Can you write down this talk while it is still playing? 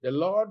The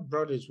Lord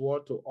brought his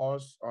word to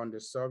us on the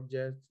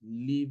subject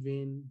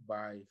living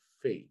by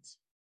faith.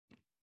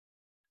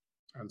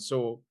 And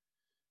so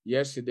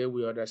yesterday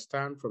we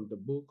understand from the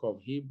book of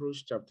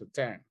Hebrews chapter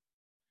 10,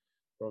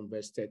 from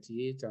verse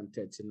 38 and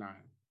 39.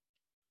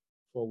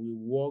 For we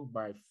walk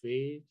by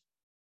faith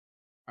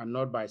and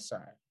not by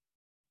sight.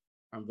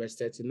 And verse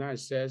 39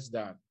 says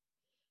that,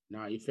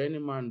 now if any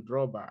man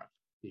draw back,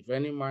 if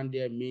any man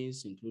there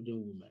means including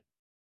women,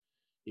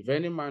 if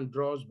any man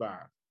draws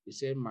back, he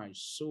said, my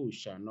soul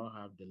shall not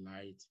have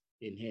delight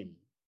in him.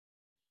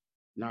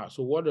 Now,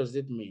 so what does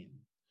it mean?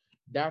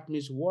 That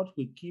means what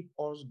will keep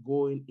us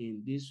going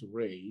in this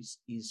race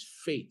is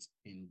faith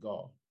in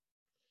God.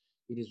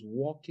 It is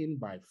walking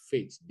by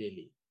faith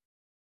daily.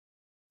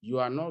 You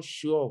are not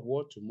sure of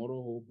what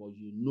tomorrow holds, but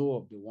you know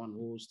of the one who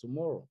holds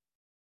tomorrow.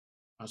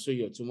 And so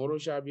your tomorrow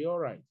shall be all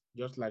right.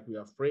 Just like we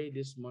have prayed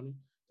this morning,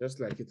 just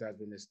like it has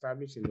been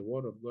established in the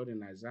word of God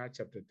in Isaiah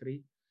chapter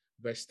 3,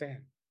 verse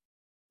 10.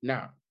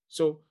 Now,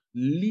 so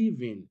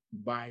living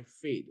by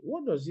faith,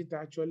 what does it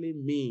actually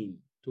mean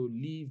to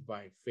live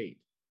by faith?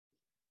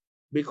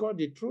 Because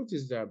the truth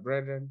is that,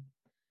 brethren,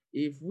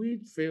 if we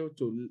fail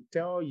to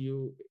tell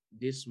you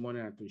this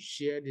morning and to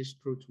share this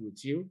truth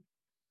with you,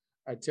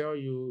 I tell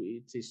you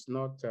it is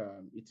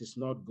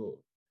not good.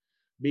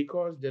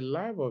 Because the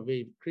life of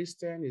a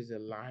Christian is a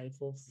life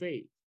of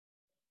faith.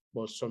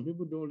 But some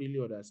people don't really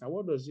understand.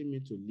 What does it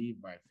mean to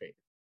live by faith?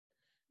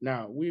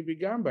 Now, we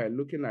began by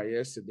looking at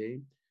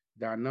yesterday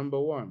that number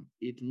one,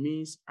 it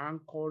means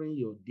anchoring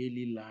your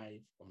daily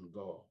life on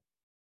God.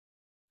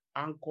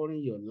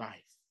 Anchoring your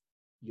life,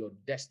 your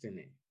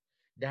destiny.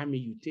 That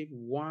means you take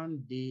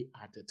one day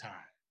at a time.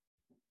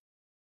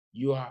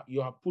 You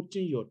are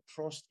putting your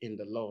trust in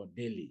the Lord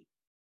daily,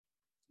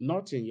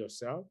 not in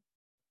yourself.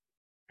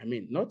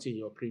 Not in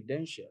your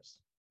credentials,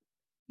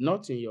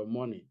 not in your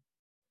money,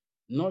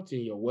 not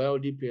in your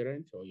wealthy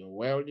parents or your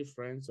wealthy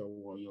friends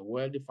or your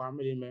wealthy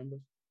family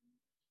members.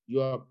 You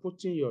are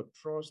putting your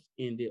trust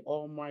in the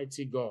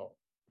Almighty God.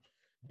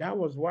 That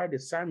was why the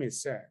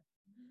psalmist said,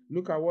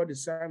 look at what the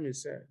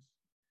psalmist says.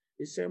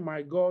 He said,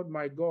 my God,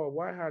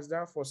 why hast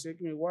thou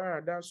forsaken me? Why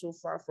art thou so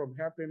far from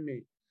helping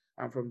me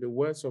and from the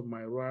words of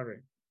my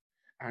roaring?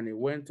 And he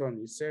went on,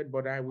 he said,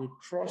 but I will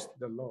trust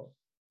the Lord.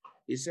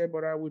 He said,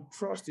 but I will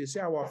trust. He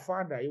said, our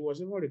Father, he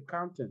was even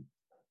recounting.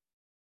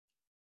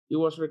 He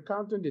was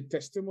recounting the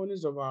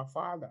testimonies of our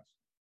fathers,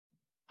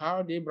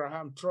 how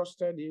Abraham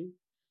trusted him,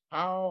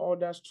 how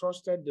others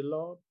trusted the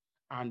Lord,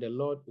 and the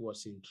Lord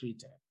was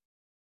entreated.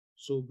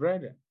 So,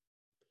 brethren,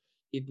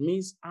 it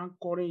means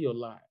anchoring your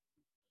life.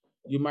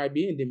 You might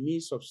be in the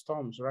midst of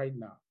storms right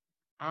now.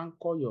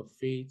 Anchor your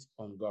faith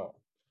on God.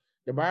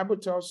 The Bible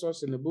tells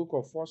us in the book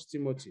of 2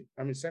 Timothy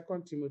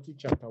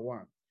chapter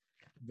 1,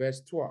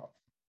 verse 12.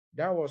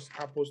 That was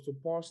Apostle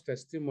Paul's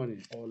testimony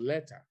or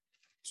letter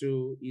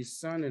to his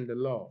son in the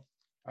Lord,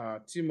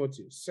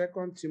 Timothy.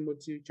 2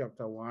 Timothy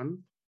chapter 1,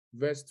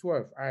 verse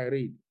 12. I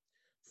read,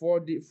 For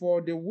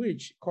the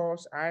which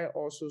cause I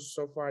also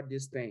suffer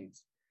these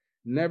things.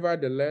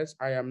 Nevertheless,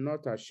 I am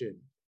not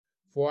ashamed,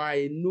 for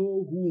I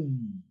know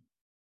whom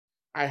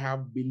I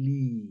have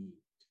believed,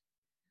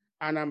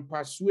 and am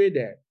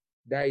persuaded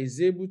that he is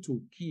able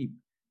to keep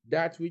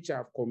that which I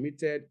have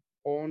committed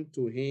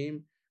unto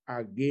him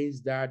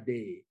against that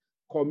day.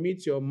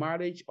 Commit your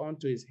marriage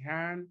unto his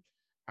hand,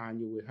 and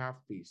you will have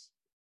peace,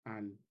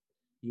 and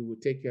he will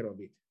take care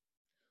of it.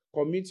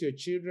 Commit your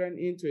children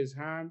into his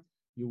hand,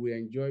 you will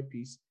enjoy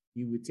peace,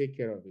 he will take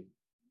care of it.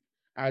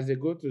 As they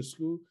go to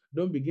school,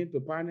 don't begin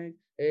to panic.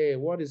 Hey,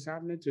 what is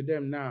happening to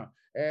them now?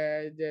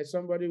 There's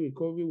somebody with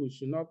COVID, we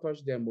should not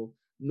touch them. But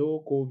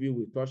no COVID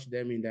will touch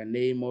them in the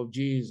name of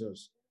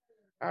Jesus.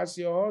 As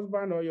your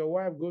husband or your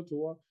wife go to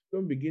work,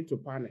 don't begin to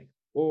panic.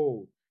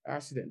 Oh,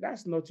 accident.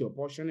 That's not your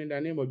portion in the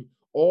name of Jesus.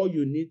 All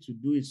you need to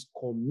do is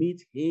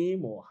commit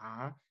him or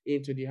her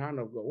into the hand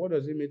of God. What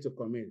does it mean to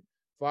commit?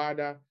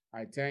 Father,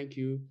 I thank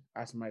you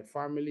as my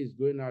family is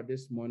going out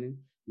this morning.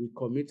 We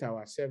commit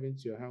ourselves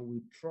into your hand.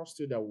 We trust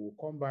you that we will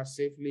come back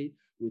safely.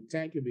 We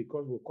thank you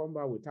because we'll come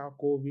back without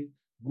COVID,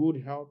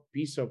 good health,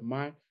 peace of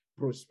mind,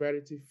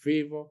 prosperity,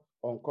 favor,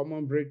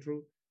 uncommon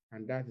breakthrough,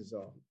 and that is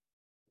all.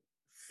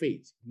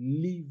 Faith,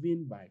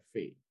 living by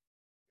faith.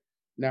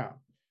 Now,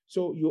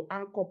 so your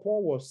anchor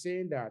Paul was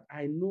saying that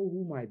I know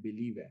whom I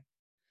believe in,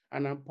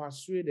 and I'm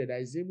persuaded I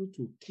is able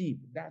to keep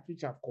that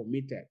which I've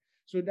committed.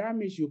 So that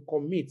means you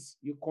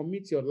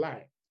commit your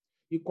life,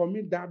 you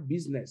commit that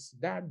business,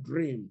 that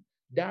dream,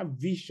 that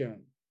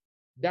vision,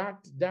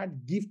 that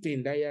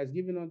gifting that he has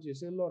given unto you.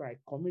 Say, Lord, I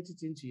commit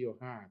it into your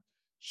hand.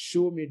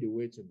 Show me the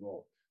way to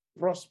go.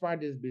 Prosper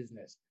this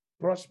business,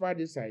 prosper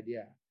this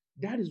idea.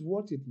 That is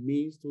what it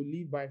means to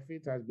live by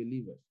faith as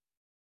believers.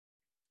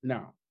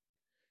 Now,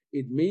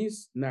 it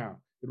means now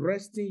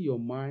resting your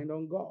mind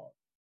on God.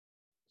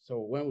 So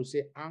when we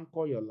say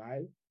anchor your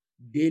life,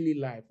 daily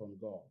life on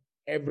God,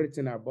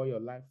 everything about your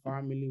life,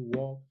 family,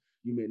 work,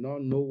 you may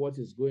not know what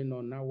is going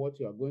on now, what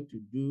you are going to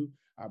do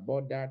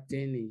about that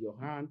thing in your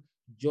hand.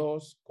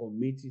 Just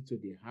commit it to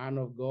the hand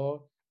of God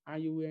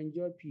and you will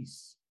enjoy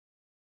peace.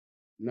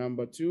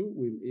 Number two,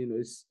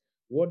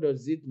 what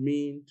does it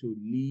mean to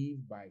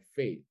live by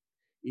faith?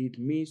 It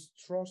means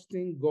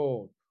trusting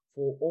God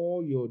for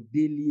all your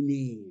daily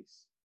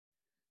needs.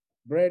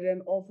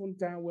 Brethren,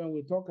 oftentimes when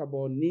we talk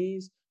about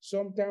needs,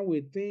 sometimes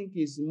we think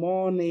it's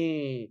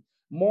money.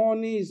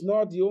 Money is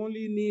not the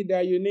only need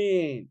that you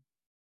need.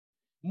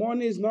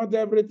 Money is not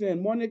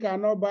everything. Money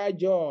cannot buy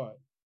joy.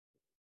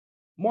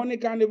 Money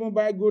can't even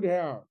buy good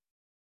health.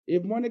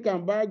 If money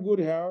can buy good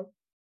health,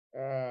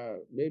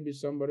 maybe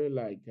somebody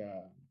like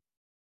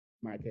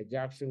Michael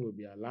Jackson will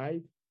be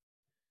alive.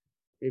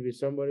 Maybe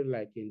somebody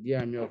like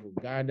Idi Amin of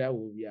Uganda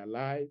will be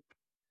alive.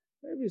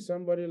 Maybe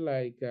somebody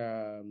like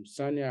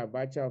Sani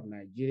Abacha of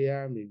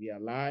Nigeria may be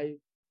alive.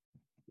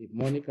 If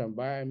money can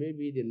buy,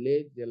 maybe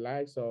the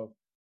likes of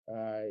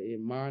a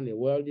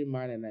wealthy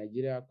man in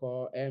Nigeria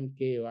called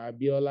MK or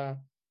Abiola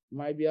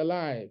might be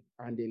alive,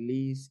 and the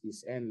list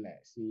is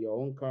endless. In your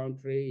own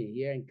country,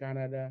 here in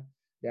Canada,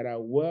 there are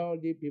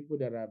wealthy people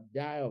that have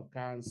died of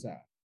cancer.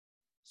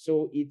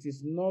 So it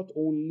is not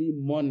only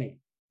money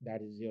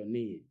that is your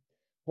need.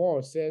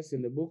 Paul says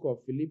in the book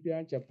of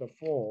Philippians chapter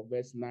 4,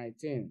 verse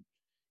 19,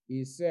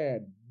 he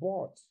said,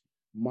 but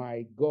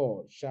my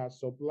God shall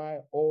supply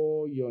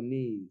all your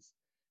needs.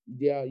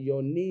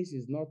 Your needs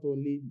is not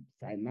only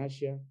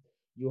financial,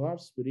 you have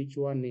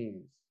spiritual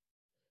needs,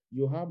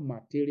 you have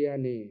material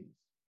needs,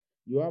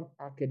 you have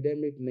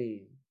academic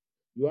needs,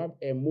 you have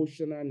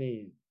emotional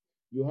needs,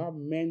 you have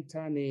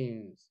mental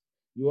needs,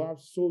 you have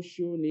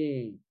social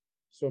needs.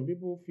 Some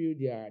people feel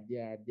they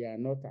are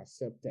not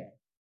accepted.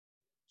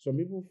 Some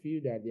people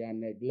feel that they are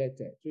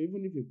neglected. So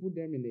even if you put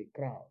them in a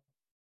crowd,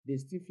 they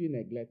still feel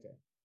neglected.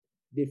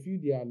 They feel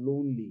they are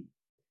lonely.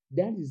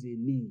 That is a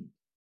need.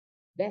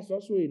 That's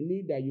also a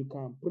need that you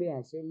can pray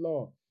and say,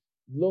 Lord,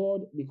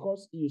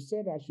 because you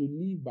said I should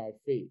live by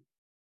faith,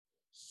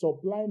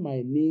 supply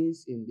my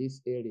needs in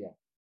this area.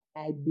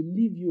 I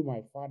believe you,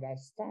 my Father. I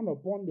stand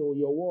upon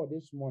your word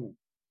this morning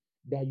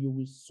that you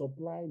will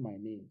supply my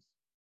needs.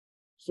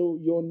 So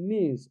your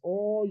needs,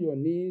 all your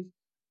needs,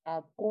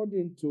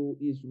 according to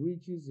his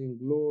riches in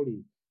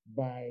glory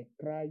by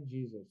Christ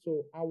Jesus.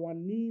 So our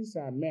needs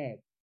are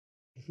met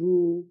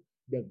through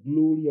the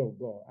glory of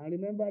God. And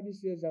remember,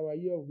 this year is our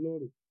year of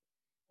glory.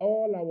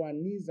 All our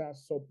needs are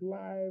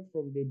supplied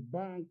from the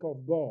bank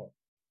of God.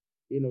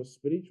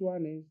 Spiritual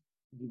needs,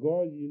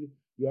 God,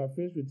 you are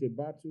faced with a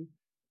battle,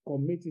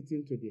 commit it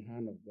into the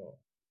hand of God.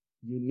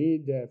 You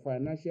need a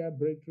financial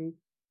breakthrough,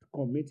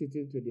 commit it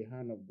into the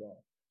hand of God.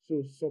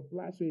 So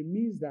supply, so it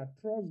means that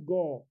trust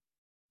God.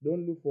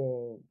 Don't look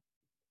for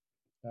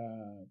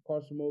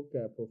Cosmo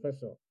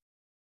professor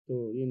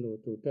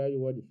to tell you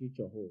what the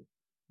future holds.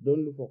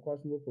 Don't look for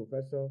Cosmo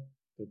professor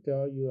to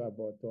tell you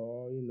about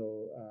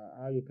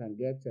how you can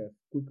get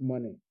quick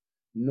money.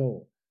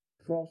 No,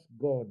 trust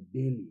God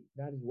daily.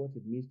 That is what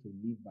it means to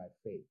live by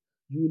faith.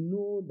 You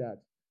know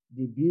that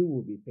the bill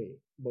will be paid,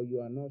 but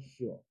you are not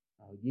sure.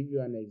 I'll give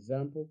you an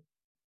example.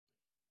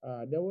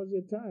 There was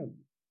a time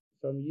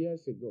some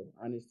years ago,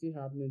 and it's still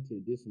happening till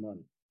this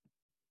morning,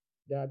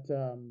 that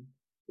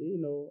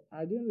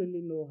I didn't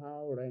really know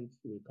how rent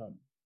will come.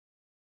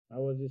 I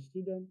was a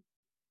student.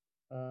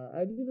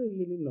 I didn't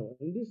really know.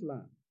 In this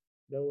land,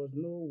 there was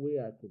no way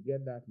I could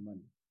get that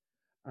money.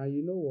 And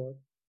you know what?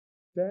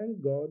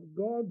 Thank God,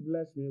 God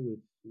blessed me with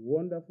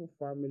wonderful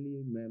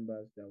family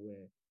members that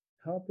were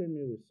helping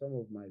me with some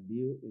of my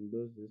bill in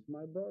those days,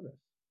 my brothers.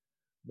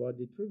 But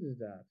the truth is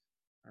that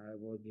I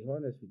will be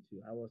honest with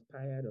you, I was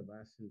tired of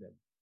asking them.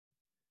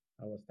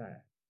 I was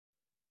tired.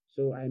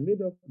 So I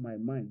made up my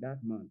mind that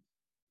month,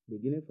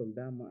 beginning from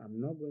that month, I'm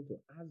not going to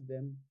ask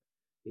them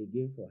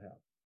again for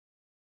help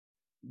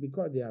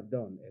because they have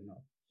done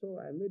enough. So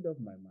I made up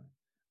my mind.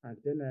 And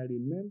then I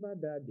remember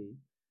that day,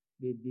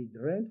 the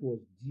rent was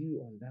due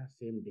on that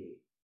same day.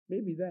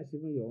 Maybe that's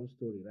even your own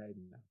story right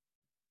now.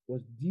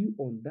 Was due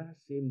on that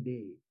same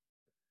day.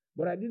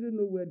 But I didn't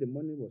know where the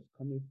money was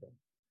coming from.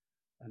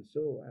 And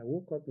so I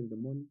woke up in the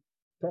morning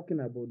talking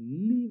about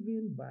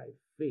living by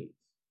faith.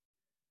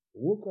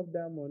 Woke up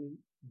that morning,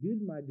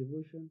 did my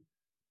devotion,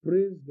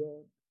 praise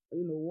God,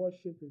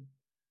 worshiping.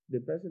 The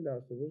person that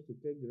was supposed to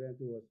take the rent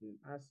was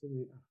asking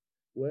me,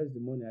 where's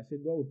the money? I said,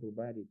 God will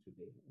provide it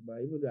today.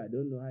 But even though I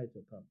don't know how it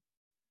will come.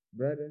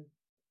 Brother,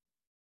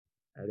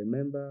 I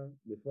remember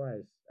before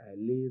I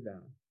lay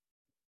down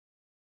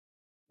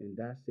in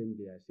that same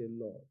day, I said,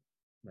 Lord,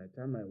 by the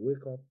time I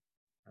wake up,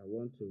 I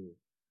want to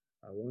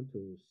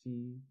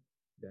see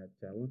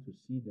I want to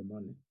see the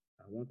money.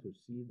 I want to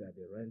see that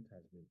the rent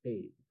has been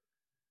paid.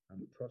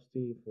 I'm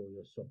trusting you for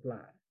your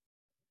supply.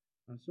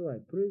 And so I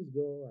praise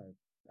God.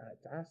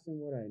 I asked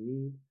him what I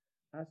need,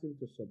 asked him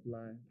to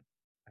supply,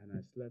 and I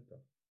slept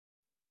off.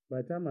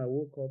 By the time I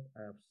woke up,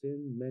 I have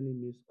seen many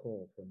missed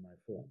calls from my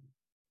phone.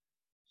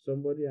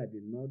 Somebody I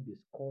did not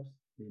discuss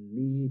the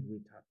need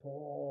with at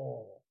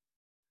all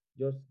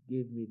just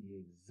gave me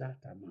the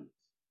exact amount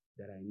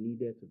that I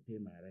needed to pay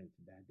my rent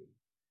that day.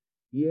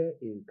 Here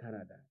in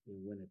Canada,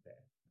 in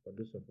Winnipeg, for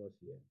those of us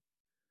here.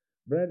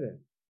 Brethren,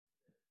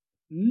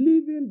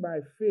 Living by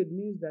faith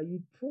means that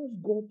you trust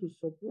God to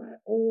supply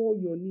all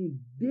your needs,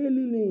 daily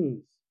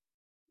needs,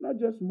 not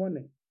just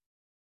money.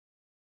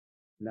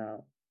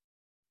 Now,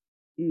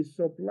 He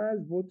supplies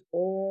both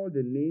all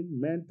the needs,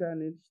 mental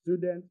needs,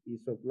 students, He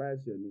supplies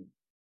your needs.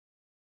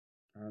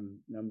 And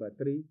number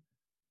 3,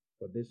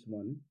 for this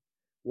morning,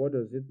 what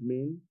does it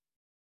mean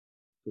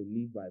to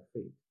live by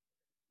faith?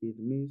 It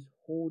means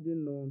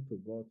holding on to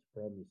God's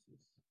promises.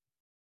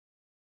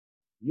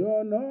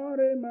 You're not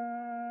a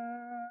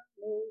man,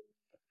 oh.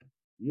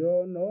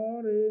 You're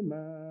not a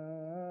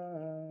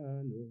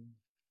man, oh.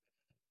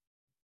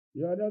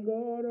 You're the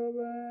God of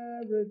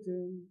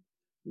everything,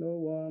 no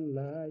one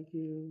like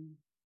you.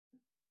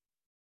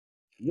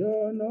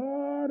 You're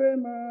not a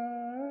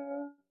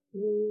man,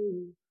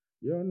 oh.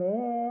 You're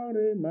not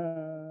a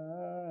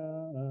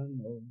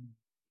man, oh.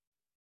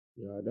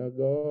 You're the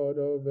God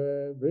of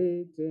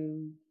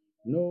everything,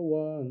 no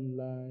one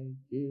like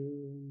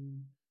you.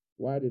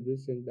 Why did we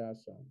sing that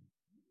song?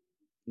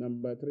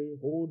 Number 3,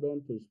 hold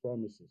on to His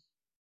promises.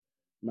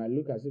 Might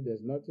look as if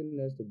there's nothing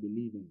else to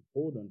believe in.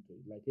 Hold on to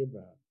it, like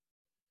Abraham.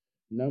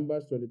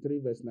 Numbers 23,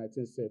 verse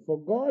 19 says, For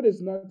God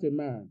is not a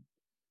man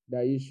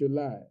that He should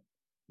lie,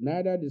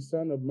 neither the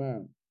Son of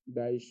Man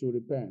that He should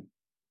repent.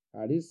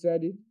 Had He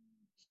said it,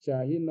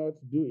 shall He not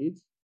do it?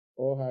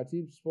 Or had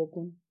He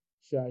spoken,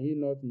 shall He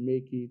not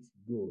make it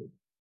good?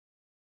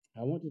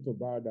 I want you to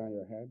bow down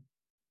your head.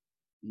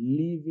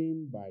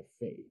 Living by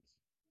faith.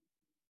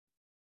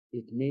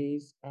 It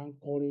means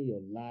anchoring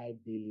your life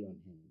daily on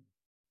Him.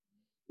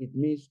 It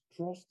means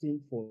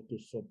trusting to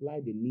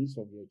supply the needs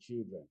of your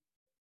children,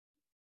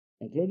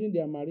 including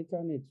their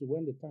marital needs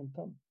when the time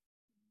comes.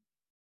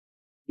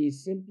 It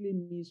simply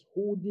means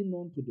holding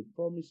on to the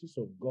promises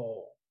of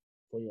God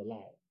for your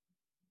life.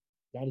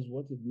 That is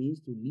what it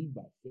means to live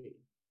by faith.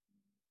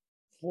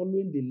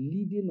 Following the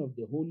leading of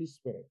the Holy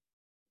Spirit,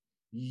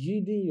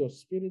 yielding your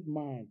spirit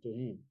mind to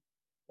Him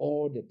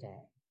all the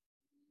time.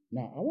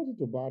 Now, I want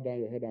you to bow down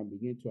your head and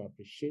begin to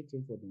appreciate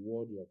Him for the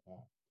word you have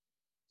heard.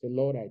 Say,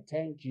 Lord, I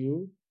thank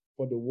you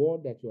for the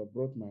word that you have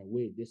brought my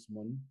way this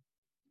morning.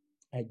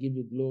 I give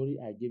you glory,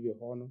 I give you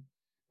honor,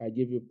 I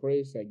give you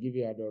praise, I give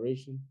you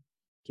adoration.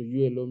 To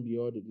you alone be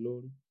all the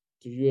glory,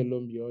 to you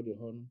alone be all the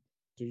honor,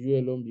 to you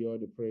alone be all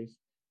the praise.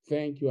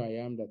 Thank you, I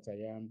am that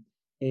I am.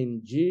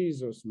 In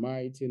Jesus'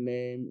 mighty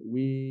name,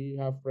 we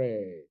have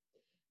prayed.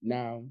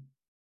 Now,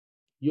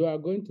 you are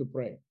going to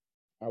pray.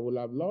 I would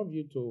have loved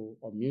you to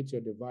unmute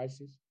your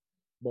devices,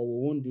 but we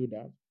won't do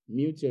that.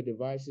 Mute your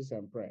devices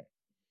and pray.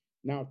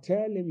 Now,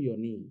 tell Him your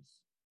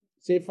needs.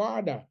 Say,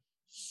 Father,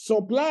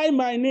 supply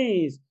my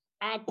needs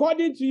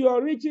according to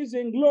your riches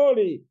in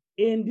glory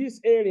in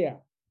this area.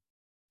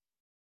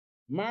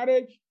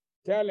 Marriage,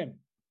 tell Him.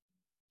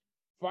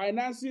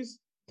 Finances,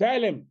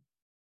 tell Him.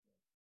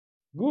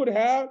 Good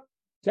health,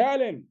 tell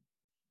Him.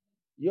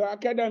 Your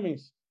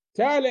academics,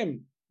 tell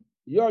Him.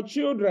 Your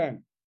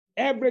children,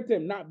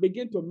 everything. Now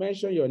begin to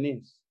mention your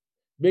needs.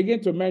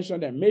 Begin to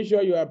mention them. Make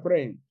sure you are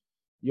praying.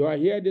 You are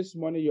here this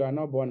morning, you are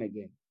not born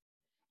again.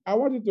 I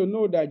want you to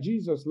know that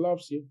Jesus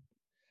loves you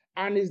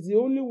and is the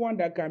only one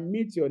that can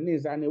meet your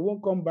needs, and He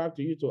won't come back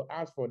to you to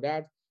ask for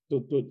that,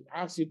 to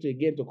ask you to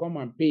again to come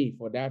and pay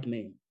for that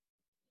name.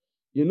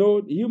 You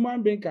know,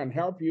 human being can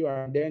help you,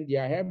 and then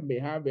their help may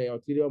have an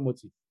ulterior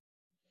motive.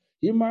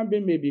 Human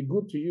being may be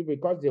good to you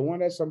because they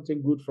wanted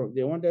something good from,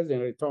 they wanted in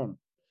return.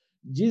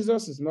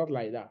 Jesus is not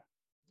like that.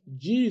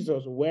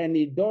 Jesus, when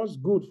He does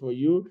good for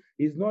you,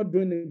 He's not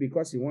doing it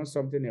because He wants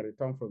something in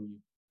return from you.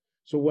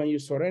 So when you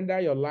surrender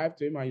your life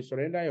to Him and you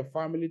surrender your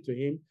family to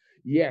Him,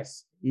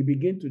 yes, He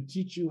begins to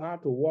teach you how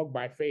to walk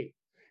by faith.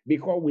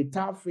 Because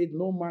without faith,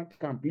 no man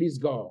can please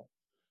God.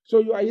 So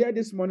you are here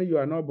this morning, you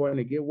are not born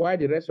again. While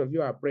the rest of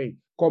you are praying,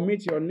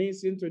 commit your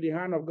needs into the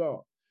hand of God.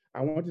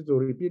 I want you to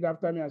repeat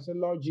after me and say,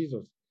 Lord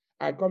Jesus,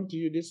 I come to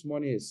you this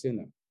morning a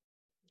sinner.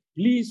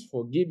 Please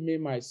forgive me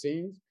my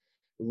sins.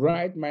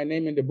 Write my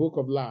name in the book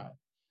of life.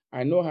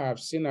 I know I have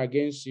sinned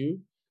against you,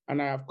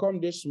 and I have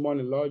come this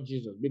morning, Lord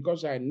Jesus,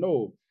 because I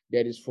know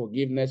there is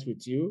forgiveness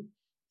with you.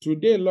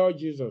 Today, Lord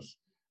Jesus,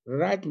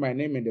 write my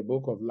name in the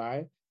book of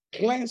life.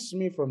 Cleanse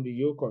me from the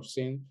yoke of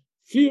sin.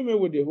 Fill me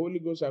with the Holy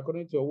Ghost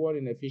according to your word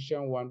in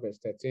Ephesians 1 verse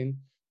 13.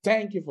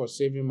 Thank you for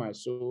saving my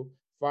soul.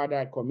 Father,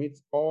 I commit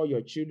all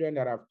your children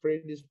that have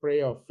prayed this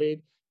prayer of faith.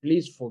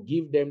 Please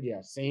forgive them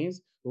their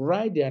sins.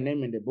 Write their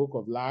name in the book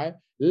of life.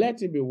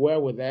 Let it be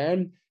well with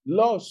them.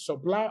 Lord,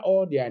 supply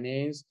all their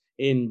needs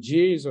in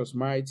Jesus'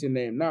 mighty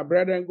name. Now,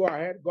 brethren, go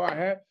ahead. Go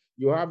ahead.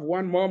 You have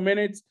 1 more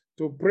minute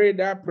to pray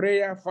that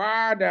prayer.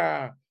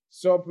 Father,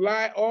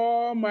 supply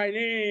all my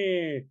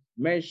needs.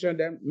 Mention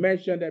them.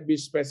 Be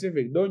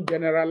specific. Don't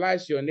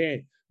generalize your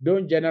name.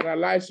 Don't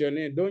generalize your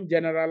name. Don't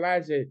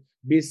generalize it.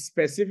 Be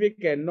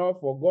specific enough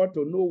for God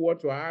to know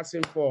what you're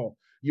asking for.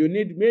 You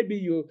need, maybe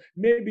you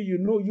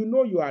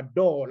know you are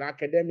dull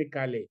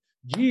academically.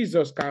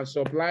 Jesus can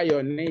supply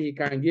your need. He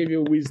can give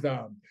you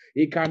wisdom.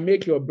 He can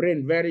make your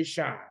brain very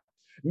sharp.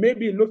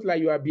 Maybe it looks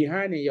like you are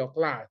behind in your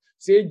class.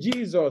 Say,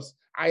 Jesus,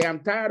 I am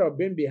tired of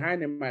being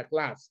behind in my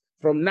class.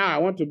 From now, I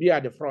want to be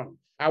at the front.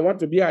 I want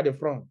to be at the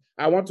front.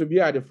 I want to be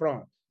at the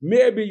front.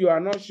 Maybe you are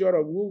not sure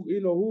of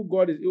who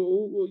God is,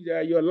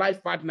 your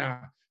life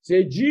partner.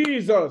 Say,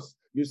 Jesus,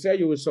 you say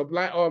you will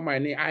supply all my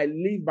needs. I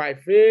live by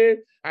faith.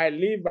 I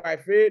live by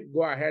faith.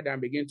 Go ahead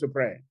and begin to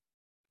pray.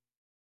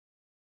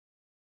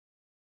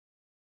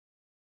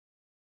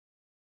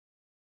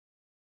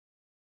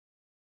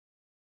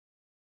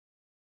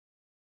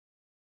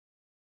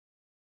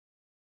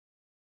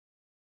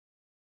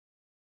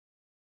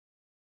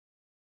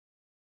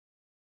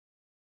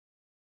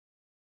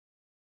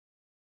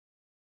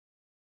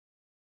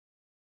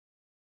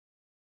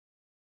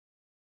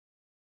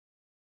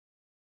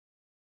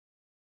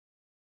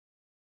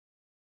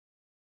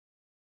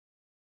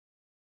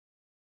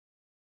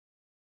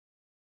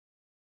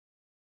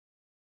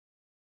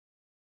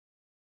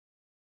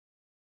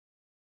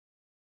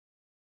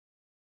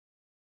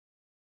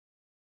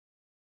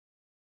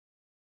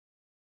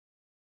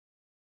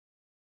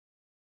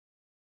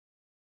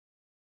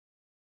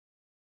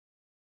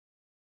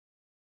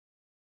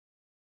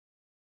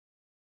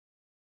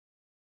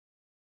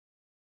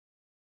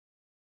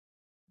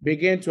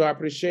 Begin to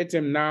appreciate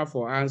him now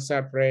for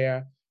answered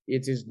prayer.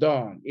 It is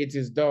done. It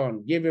is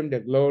done. Give him the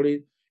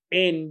glory.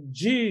 In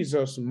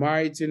Jesus'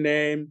 mighty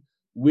name,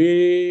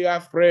 we are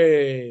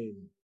prayed.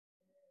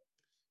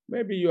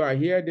 Maybe you are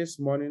here this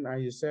morning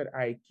and you said,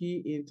 I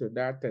key into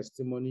that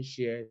testimony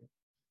shared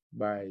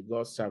by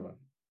God's servant.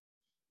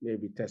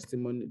 Maybe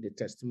the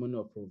testimony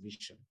of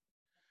provision.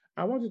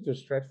 I want you to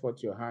stretch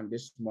forth your hand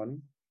this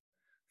morning.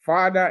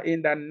 Father,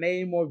 in the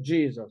name of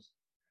Jesus,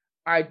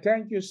 I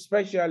thank you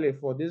specially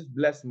for this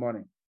blessed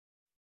morning.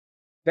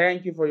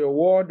 Thank you for your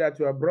word that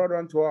you have brought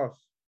unto us.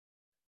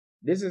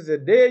 This is the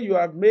day you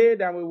have made,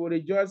 and we will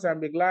rejoice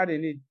and be glad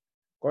in it,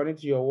 according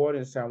to your word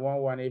in Psalm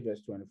 118,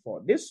 verse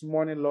 24. This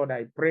morning, Lord,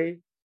 I pray,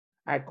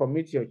 I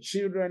commit your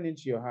children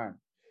into your hand.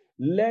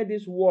 Let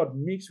this word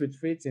mix with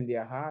faith in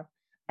their heart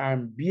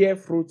and bear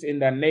fruit in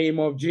the name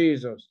of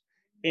Jesus.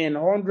 In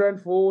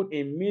hundredfold,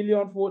 in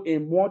millionfold,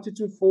 in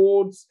multitude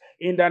folds,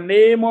 in the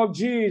name of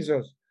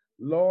Jesus.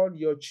 Lord,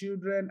 your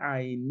children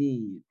are in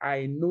need.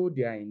 I know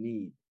they are in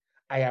need.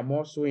 I am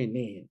also in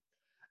need.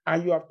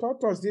 And you have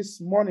taught us this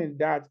morning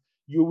that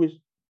you will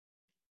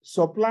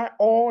supply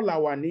all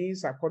our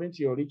needs according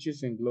to your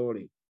riches in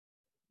glory.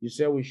 You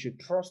said we should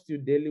trust you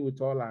daily with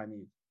all our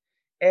needs.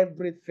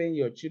 Everything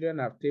your children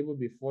have tabled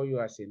before you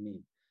as a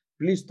need,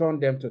 please turn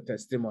them to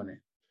testimony.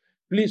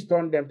 Please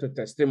turn them to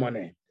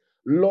testimony.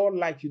 Lord,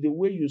 like the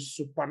way you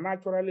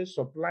supernaturally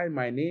supply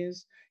my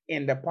needs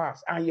in the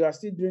past, and you are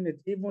still doing it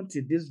even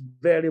to this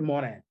very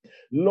morning.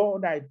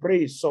 Lord, I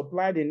pray,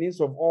 supply the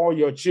needs of all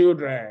your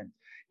children.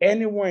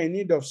 Anyone in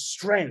need of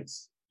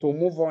strength to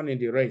move on in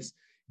the race,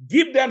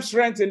 give them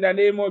strength in the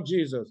name of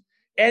Jesus.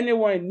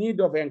 Anyone in need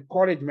of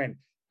encouragement,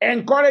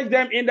 encourage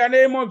them in the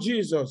name of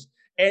Jesus.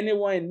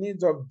 Anyone in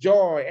need of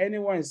joy,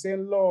 anyone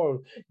saying,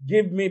 Lord,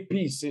 give me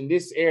peace in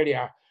this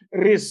area,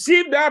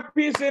 receive that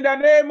peace in the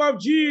name of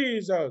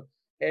Jesus.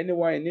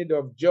 Anyone in need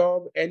of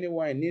job,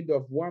 anyone in need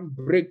of one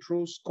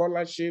breakthrough,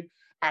 scholarship,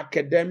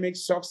 academic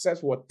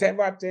success,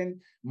 whatever thing,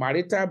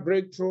 marital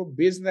breakthrough,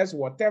 business,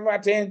 whatever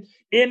thing,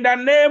 in the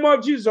name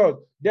of Jesus,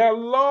 the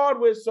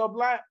Lord will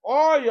supply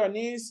all your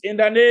needs in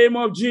the name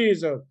of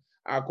Jesus,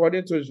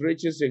 according to his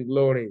riches in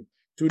glory.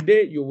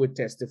 Today, you will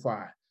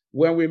testify.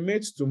 When we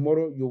meet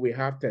tomorrow, you will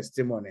have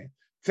testimony.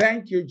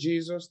 Thank you,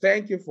 Jesus.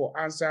 Thank you for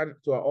answering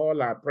to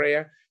all our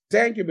prayer.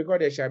 Thank you because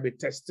there shall be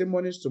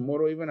testimonies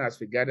tomorrow, even as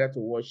we gather to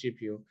worship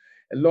you.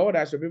 And Lord,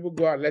 as your people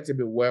go out, let it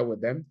be well with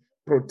them.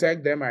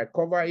 Protect them. I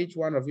cover each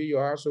one of you,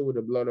 your household, with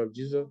the blood of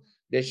Jesus.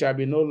 There shall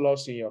be no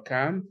loss in your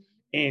camp.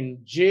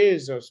 In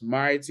Jesus'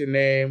 mighty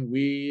name,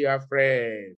 we are prayed.